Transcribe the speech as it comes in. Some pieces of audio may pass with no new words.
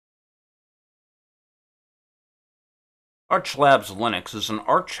ArchLabs Linux is an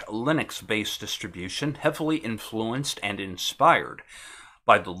Arch Linux-based distribution heavily influenced and inspired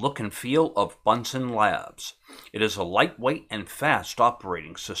by the look and feel of Bunsen Labs. It is a lightweight and fast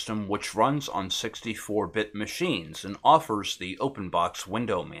operating system which runs on 64-bit machines and offers the OpenBox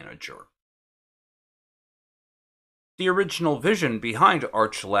window manager. The original vision behind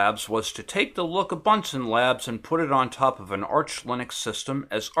ArchLabs was to take the look of Bunsen Labs and put it on top of an Arch Linux system,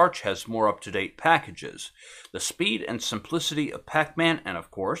 as Arch has more up-to-date packages. The speed and simplicity of Pacman and, of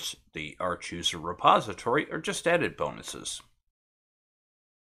course, the Arch user repository are just added bonuses.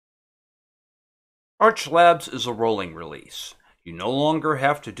 ArchLabs is a rolling release. You no longer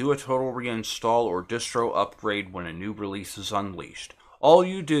have to do a total reinstall or distro upgrade when a new release is unleashed. All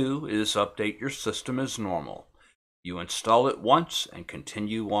you do is update your system as normal. You install it once and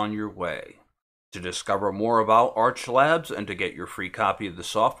continue on your way. To discover more about ArchLabs and to get your free copy of the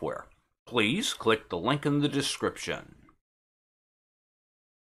software, please click the link in the description.